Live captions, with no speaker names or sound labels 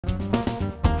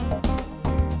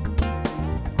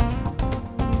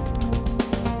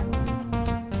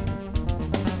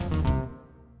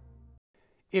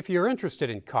If you're interested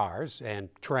in cars and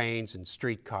trains and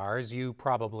streetcars, you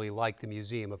probably like the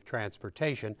Museum of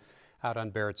Transportation out on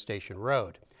Barrett Station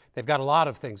Road. They've got a lot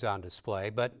of things on display,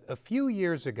 but a few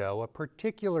years ago, a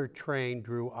particular train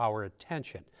drew our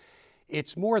attention.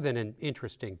 It's more than an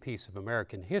interesting piece of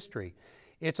American history.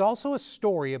 It's also a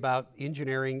story about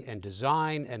engineering and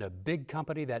design and a big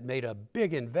company that made a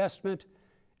big investment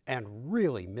and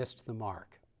really missed the mark.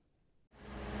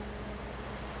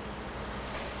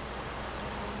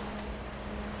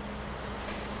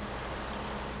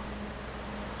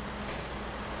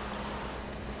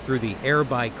 Through the air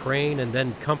by crane and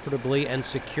then comfortably and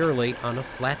securely on a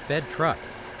flatbed truck.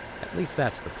 At least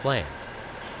that's the plan.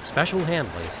 Special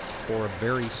handling for a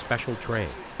very special train.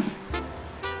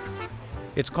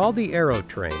 It's called the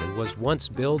Aerotrain and was once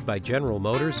billed by General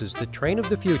Motors as the train of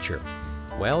the future.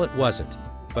 Well, it wasn't,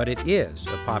 but it is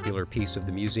a popular piece of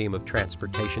the Museum of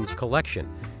Transportation's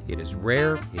collection. It is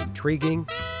rare, intriguing,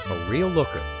 a real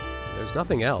looker. There's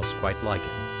nothing else quite like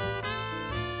it.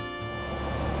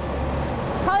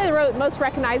 Probably the most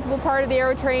recognizable part of the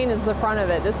Aerotrain is the front of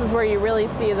it. This is where you really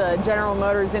see the General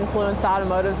Motors influenced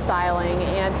automotive styling,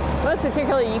 and most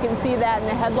particularly you can see that in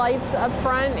the headlights up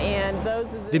front, and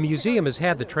those is... The museum has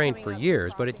had the train for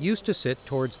years, but it used to sit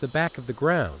towards the back of the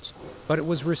grounds. But it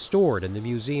was restored and the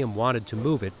museum wanted to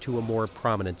move it to a more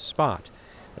prominent spot.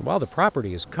 And while the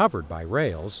property is covered by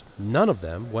rails, none of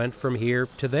them went from here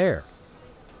to there.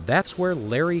 That's where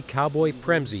Larry Cowboy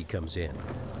Premsey comes in.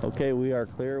 Okay, we are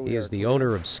clear. He is the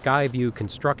owner of Skyview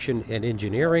Construction and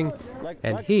Engineering,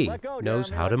 and he knows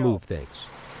how to move things.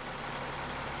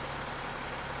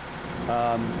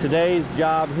 Today's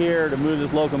job here to move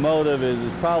this locomotive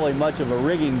is probably much of a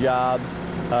rigging job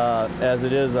as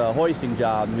it is a hoisting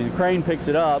job. I mean, the crane picks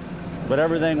it up, but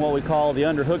everything what we call the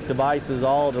underhook devices,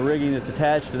 all the rigging that's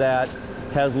attached to that,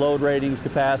 has load ratings,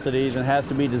 capacities, and has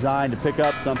to be designed to pick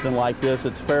up something like this.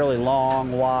 It's fairly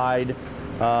long, wide,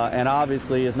 and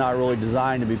obviously is not really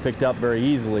designed to be picked up very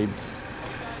easily.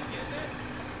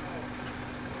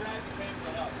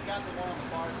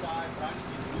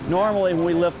 Normally when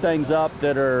we lift things up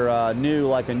that are new,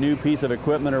 like a new piece of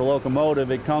equipment or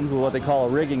locomotive, it comes with what they call a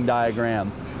rigging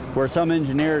diagram, where some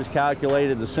engineers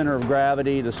calculated the center of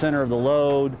gravity, the center of the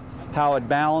load, how it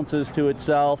balances to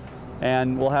itself,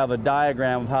 and we'll have a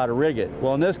diagram of how to rig it.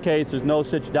 Well, in this case, there's no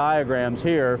such diagrams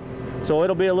here, so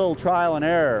it'll be a little trial and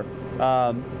error.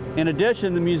 In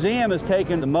addition, the museum has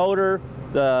taken the motor,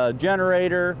 the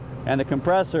generator, and the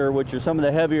compressor, which are some of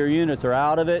the heavier units, are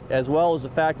out of it, as well as the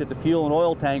fact that the fuel and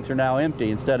oil tanks are now empty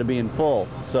instead of being full.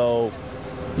 So,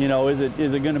 you know, is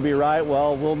it going to be right?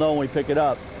 Well, we'll know when we pick it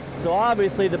up. So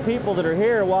obviously the people that are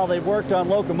here, while they've worked on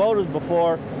locomotives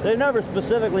before, they've never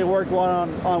specifically worked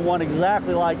on one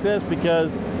exactly like this,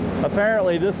 because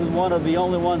apparently this is one of the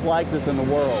only ones like this in the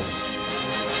world.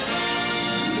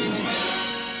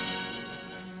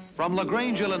 From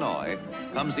LaGrange, Illinois,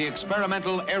 comes the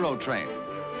experimental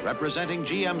Aerotrain, representing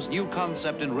GM's new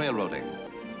concept in railroading.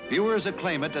 Viewers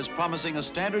acclaim it as promising a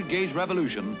standard gauge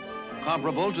revolution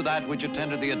comparable to that which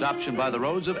attended the adoption by the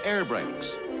roads of air brakes.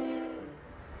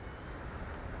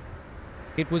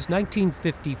 It was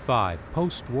 1955,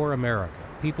 post-war America.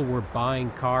 People were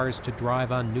buying cars to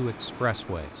drive on new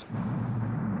expressways.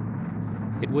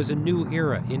 It was a new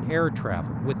era in air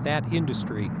travel, with that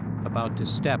industry about to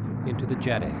step into the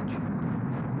jet age.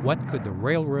 What could the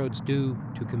railroads do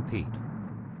to compete?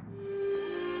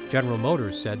 General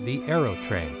Motors said the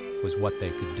Aerotrain was what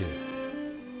they could do.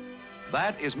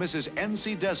 That is Mrs.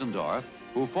 N.C. Desendorf,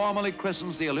 who formally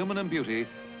christens the aluminum beauty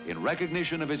in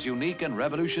recognition of its unique and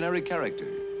revolutionary character.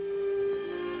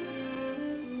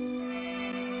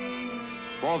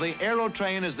 For the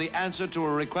Aerotrain is the answer to a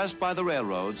request by the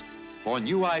railroads for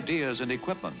new ideas and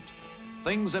equipment,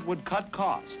 things that would cut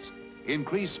costs,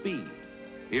 increase speed,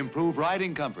 improve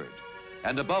riding comfort,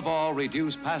 and above all,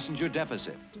 reduce passenger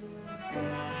deficit.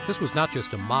 This was not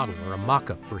just a model or a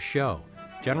mock-up for show.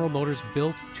 General Motors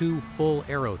built 2 full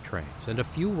Aerotrains, and a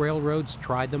few railroads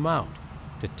tried them out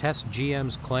to test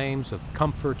GM's claims of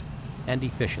comfort and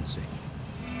efficiency.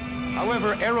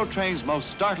 However, Aerotrain's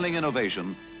most startling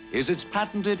innovation is its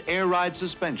patented air ride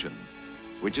suspension,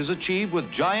 which is achieved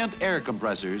with giant air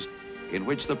compressors in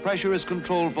which the pressure is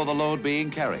controlled for the load being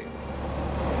carried.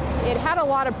 It had a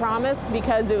lot of promise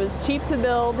because it was cheap to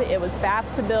build, it was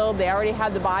fast to build. They already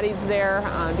had the bodies there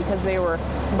because they were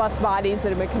bus bodies that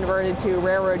had been converted to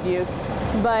railroad use.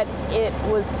 But it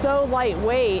was so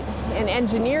lightweight and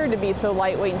engineered to be so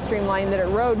lightweight and streamlined that it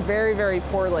rode very, very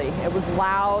poorly. It was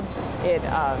loud, It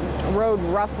rode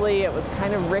roughly, it was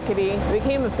kind of rickety. It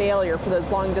became a failure for those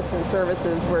long distance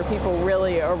services where people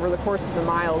really, over the course of the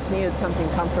miles, needed something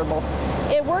comfortable.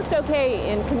 It worked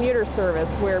okay in commuter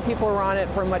service where people were on it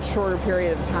for a much shorter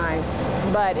period of time,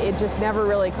 but it just never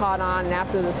really caught on, and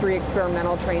after the 3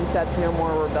 experimental train sets, no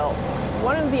more were built.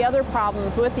 One of the other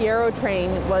problems with the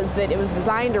Aerotrain was that it was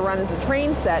designed to run as a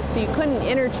train set, so you couldn't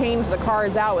interchange the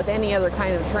cars out with any other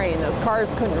kind of train. Those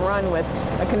cars couldn't run with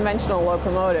a conventional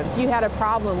locomotive. If you had a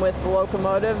problem with the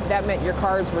locomotive, that meant your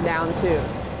cars were down too.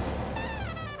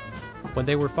 When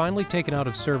they were finally taken out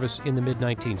of service in the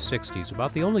mid-1960s,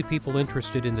 about the only people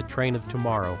interested in the train of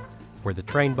tomorrow were the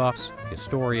train buffs,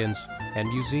 historians, and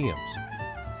museums.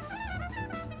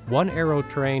 One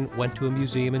Aerotrain went to a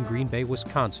museum in Green Bay,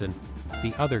 Wisconsin.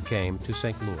 The other came to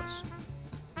St. Louis.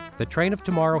 The train of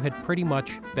tomorrow had pretty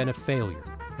much been a failure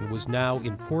and was now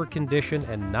in poor condition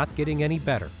and not getting any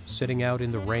better, sitting out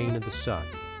in the rain and the sun.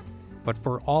 But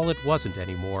for all it wasn't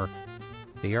anymore,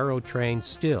 the Aerotrain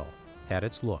still had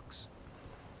its looks.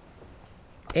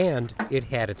 And it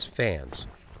had its fans.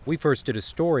 We first did a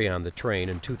story on the train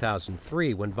in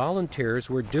 2003 when volunteers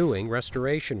were doing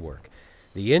restoration work.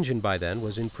 The engine by then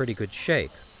was in pretty good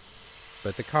shape,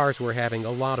 but the cars were having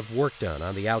a lot of work done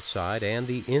on the outside and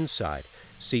the inside.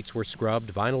 Seats were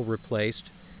scrubbed, vinyl replaced,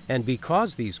 and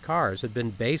because these cars had been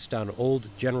based on old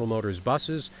General Motors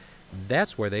buses,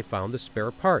 that's where they found the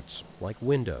spare parts, like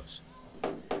windows.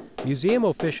 Museum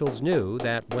officials knew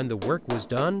that when the work was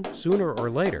done, sooner or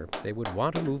later, they would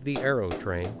want to move the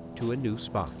Aerotrain to a new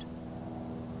spot.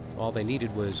 All they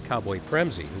needed was Cowboy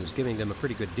Premsey, who was giving them a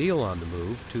pretty good deal on the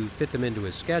move, to fit them into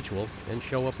his schedule and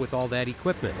show up with all that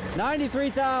equipment.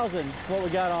 93,000, what we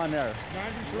got on there.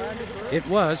 It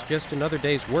was just another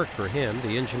day's work for him.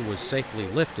 The engine was safely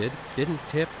lifted, didn't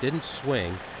tip, didn't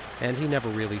swing, and he never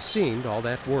really seemed all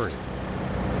that worried.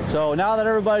 So now that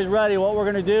everybody's ready, what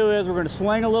we're going to do is we're going to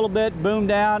swing a little bit, boom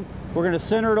down, we're going to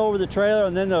center it over the trailer,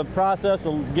 and then the process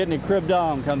of getting it cribbed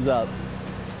on comes up.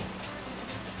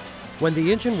 When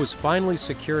the engine was finally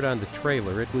secured on the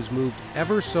trailer, it was moved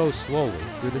ever so slowly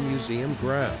through the museum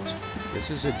grounds.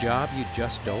 This is a job you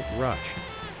just don't rush.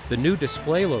 The new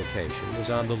display location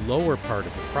was on the lower part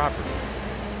of the property.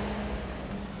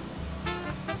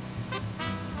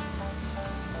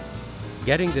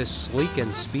 Getting this sleek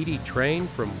and speedy train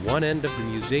from one end of the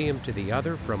museum to the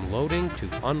other, from loading to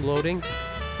unloading,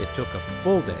 it took a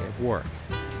full day of work.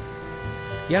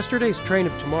 Yesterday's train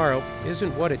of tomorrow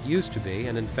isn't what it used to be,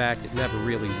 and in fact, it never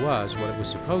really was what it was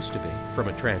supposed to be from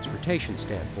a transportation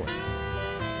standpoint.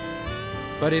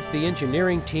 But if the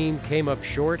engineering team came up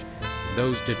short,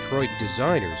 those Detroit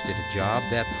designers did a job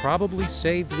that probably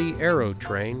saved the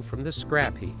Aerotrain from the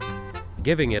scrap heap,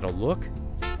 giving it a look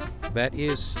that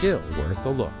is still worth a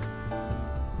look.